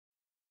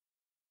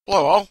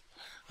Hello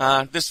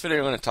all. This video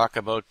I'm going to talk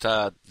about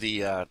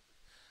the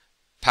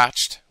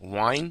patched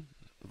Wine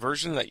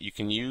version that you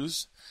can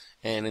use,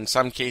 and in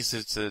some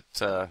cases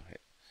it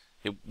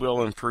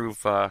will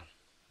improve the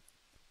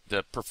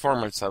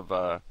performance of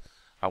a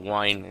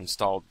Wine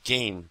installed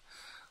game.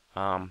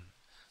 So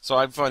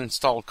I've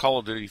installed Call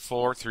of Duty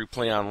 4 through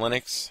Play on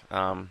Linux.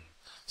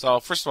 So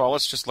first of all,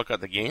 let's just look at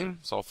the game.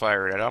 So I'll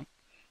fire it up.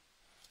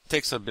 It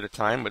takes a bit of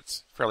time, but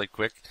it's fairly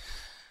quick.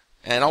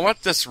 And I'll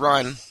let this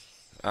run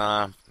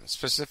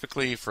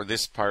specifically for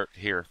this part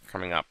here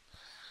coming up.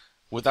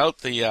 Without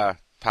the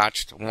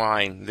patched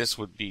Wine, this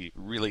would be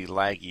really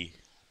laggy,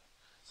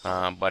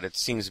 but it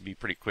seems to be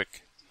pretty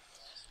quick.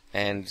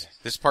 And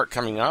this part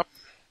coming up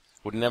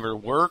would never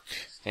work,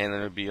 and it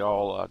would be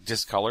all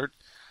discolored.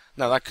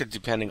 Now that could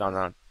depend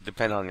on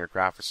your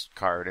graphics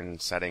card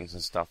and settings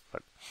and stuff,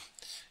 but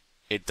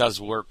it does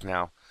work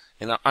now.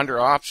 And under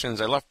options,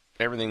 I left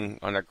everything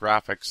under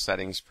graphics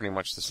settings pretty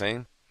much the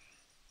same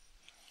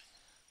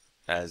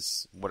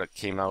as what it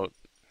came out.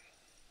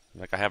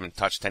 Like, I haven't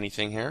touched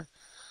anything here.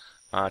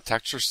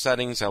 Texture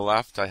settings I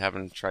left. I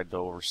haven't tried to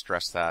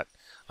overstress that.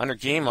 Under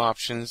game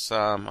options,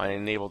 I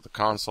enabled the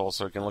console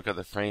so I can look at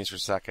the frames per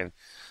second.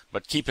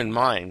 But keep in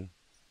mind,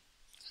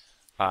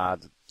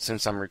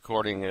 since I'm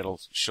recording, it'll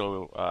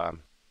show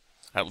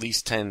at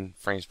least 10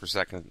 frames per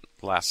second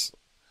less.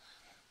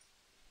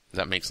 If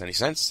that makes any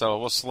sense. So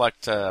we'll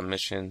select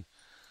mission,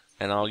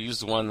 and I'll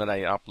use the one that I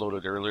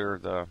uploaded earlier,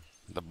 the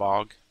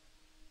bog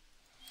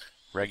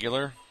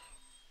regular,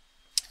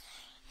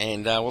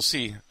 and we'll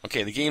see.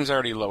 Okay, the game's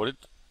already loaded,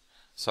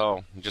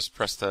 so just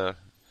press the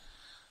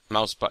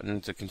mouse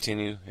button to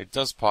continue. It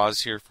does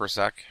pause here for a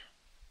sec.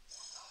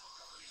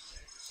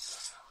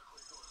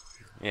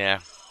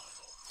 Yeah.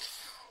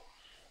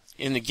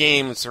 In the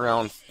game, it's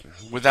around,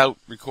 without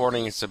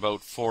recording, it's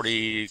about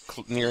 40,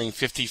 nearing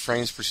 50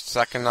 frames per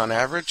second on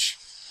average.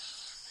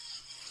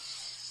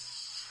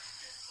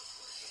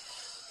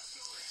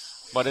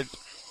 But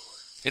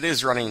it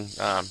is running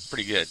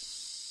pretty good.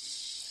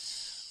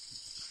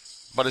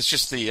 But it's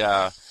just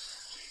the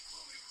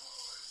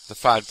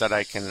fact that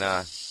I can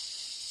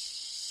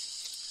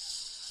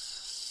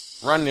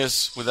run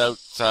this without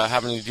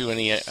having to do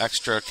any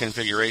extra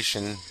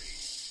configuration.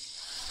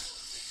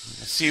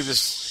 See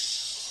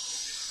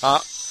this.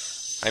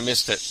 I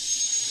missed it.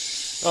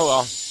 Oh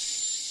well.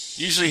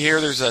 Usually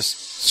here there's a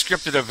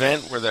scripted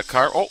event where the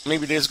car... Oh,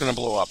 maybe it is going to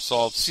blow up. So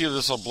I'll see if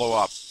this will blow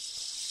up.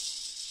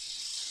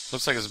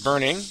 Looks like it's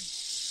burning.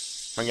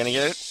 Am I going to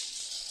get it?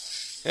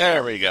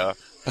 There we go.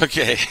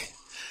 Okay.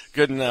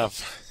 Good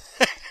enough.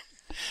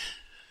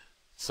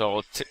 So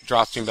it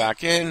drops me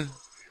back in.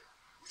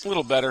 A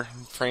little better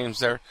frames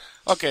there.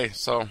 Okay,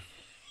 so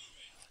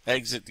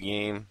exit the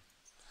game.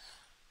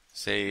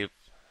 Save.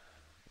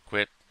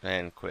 Quit.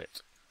 And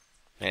quit.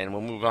 And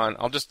we'll move on.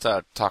 I'll just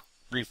talk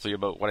briefly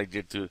about what I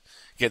did to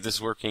get this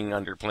working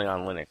under Play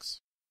on Linux.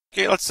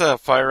 Okay, let's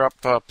fire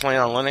up Play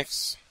on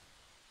Linux.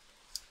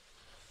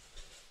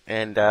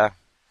 And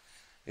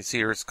you see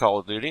here it's Call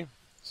of Duty.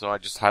 So I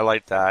just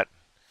highlight that,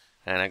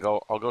 and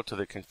I'll go to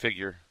the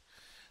configure.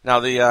 Now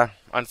the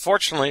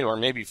unfortunately, or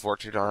maybe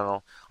fortunately, I don't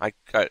know,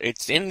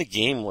 it's in the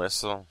game list.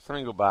 So let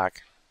me go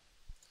back.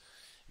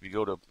 If you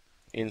go to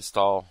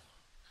install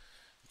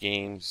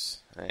games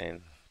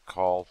and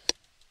Call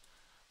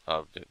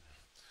of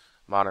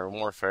Modern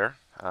Warfare,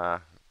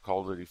 Call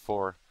of Duty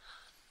 4.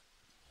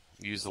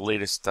 Use the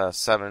latest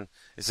 7.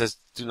 It says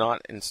do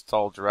not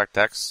install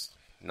DirectX,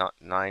 not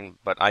 9,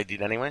 but I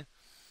did anyway.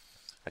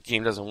 The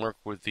game doesn't work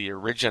with the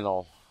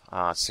original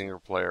single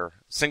player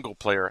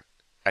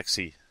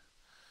exe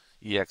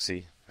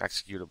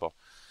executable.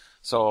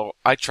 So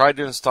I tried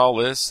to install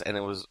this, and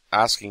it was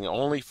asking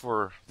only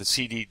for the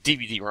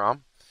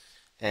DVD-ROM,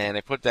 and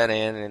I put that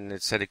in, and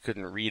it said it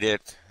couldn't read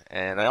it.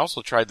 And I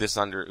also tried this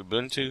under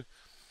Ubuntu,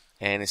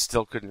 and it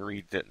still couldn't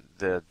read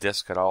the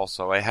disk at all.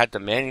 So I had to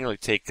manually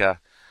take the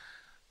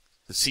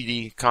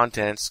CD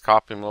contents,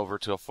 copy them over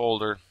to a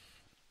folder,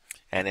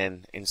 and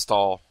then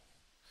install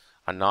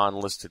a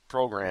non-listed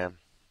program,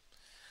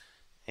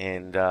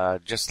 and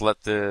just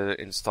let the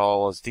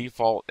install as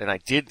default. And I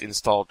did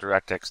install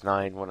DirectX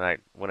 9 when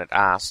it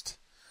asked,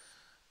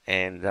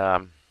 and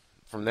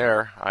from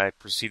there I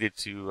proceeded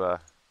to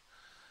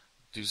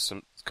do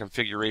some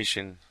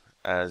configuration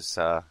as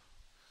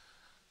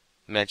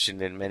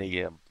mentioned in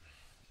many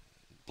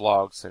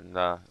blogs, and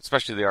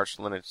especially the Arch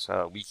Linux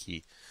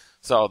wiki.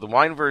 So the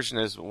Wine version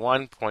is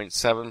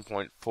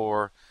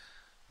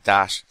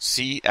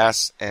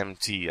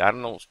 1.7.4-CSMT. I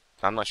don't know.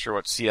 I'm not sure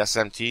what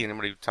CSMT.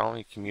 Anybody tell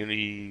me?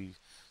 Community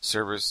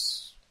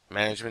Service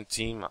Management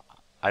Team.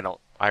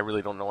 I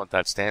really don't know what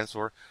that stands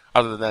for.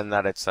 Other than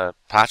that, it's a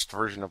patched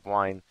version of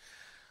Wine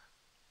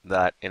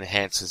that can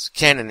enhance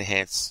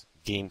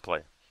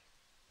gameplay.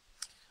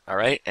 All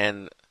right,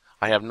 and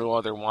I have no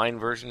other Wine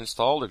version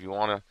installed. If you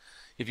want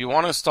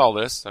to install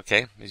this,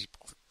 okay, you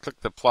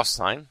click the plus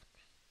sign.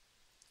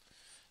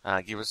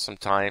 Give it some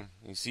time.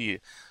 You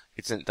see,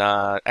 it's an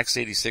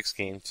x86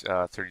 game,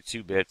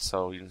 32-bit,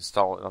 so you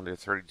install it under a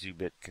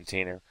 32-bit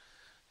container,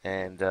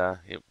 and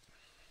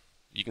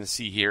you can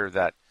see here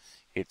that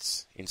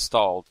it's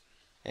installed.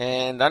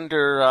 And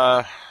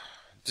under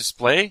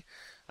display,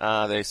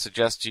 they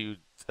suggest you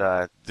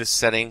this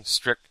setting,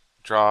 strict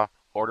draw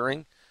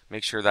ordering.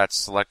 Make sure that's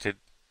selected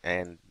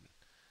and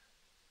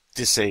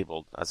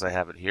disabled, as I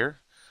have it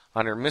here.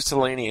 Under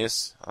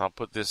miscellaneous, I'll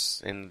put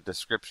this in the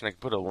description. I can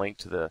put a link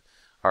to the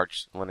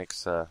Arch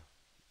Linux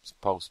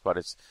post, but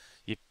it's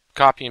you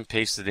copy and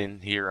paste it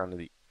in here under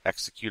the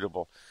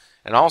executable.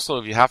 And also,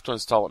 if you have to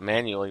install it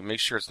manually, make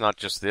sure it's not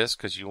just this,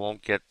 because you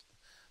won't get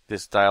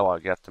this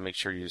dialog. You have to make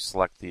sure you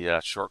select the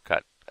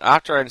shortcut.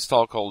 After I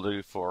installed Call of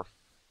Duty 4,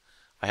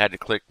 I had to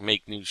click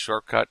Make New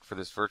Shortcut for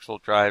this virtual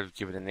drive,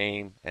 give it a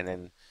name, and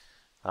then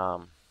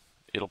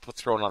it'll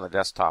throw it on the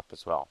desktop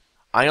as well.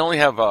 I only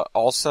have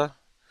ALSA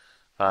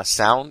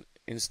sound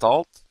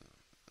installed,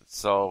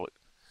 so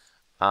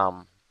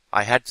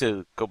I had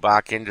to go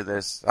back into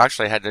this.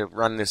 Actually, I had to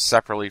run this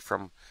separately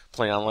from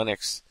Play on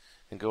Linux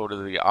and go to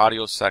the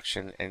audio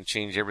section and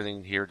change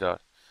everything here to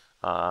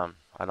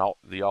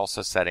the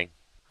ALSA setting.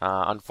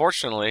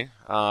 Unfortunately,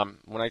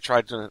 when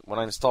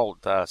I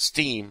installed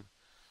Steam,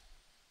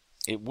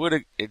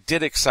 it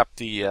did accept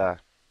the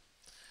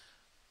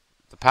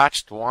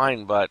patched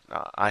wine, but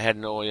I had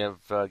no way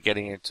of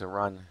getting it to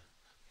run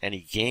any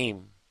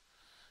game.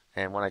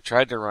 And when I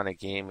tried to run a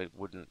game,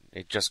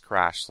 it just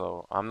crashed.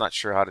 So I'm not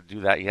sure how to do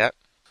that yet.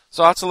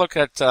 So I'll have to look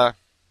at the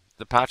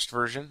patched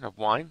version of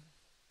Wine.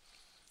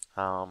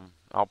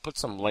 I'll put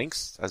some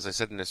links, as I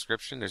said in the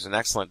description. There's an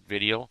excellent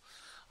video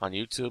on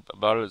YouTube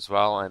about it as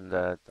well, and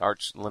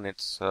Arch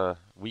Linux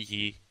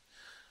wiki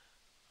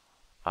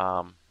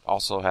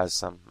also has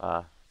some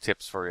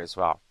tips for you as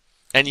well.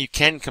 And you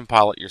can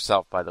compile it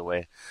yourself, by the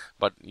way,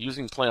 but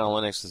using Play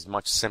on Linux is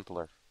much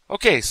simpler.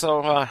 Okay,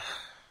 so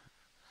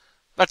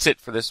that's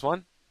it for this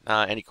one.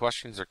 Any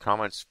questions or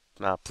comments,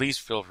 please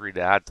feel free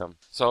to add them.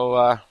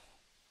 So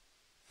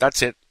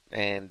that's it,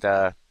 and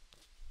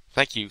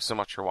thank you so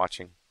much for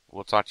watching.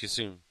 We'll talk to you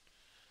soon.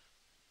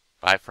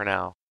 Bye for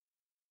now.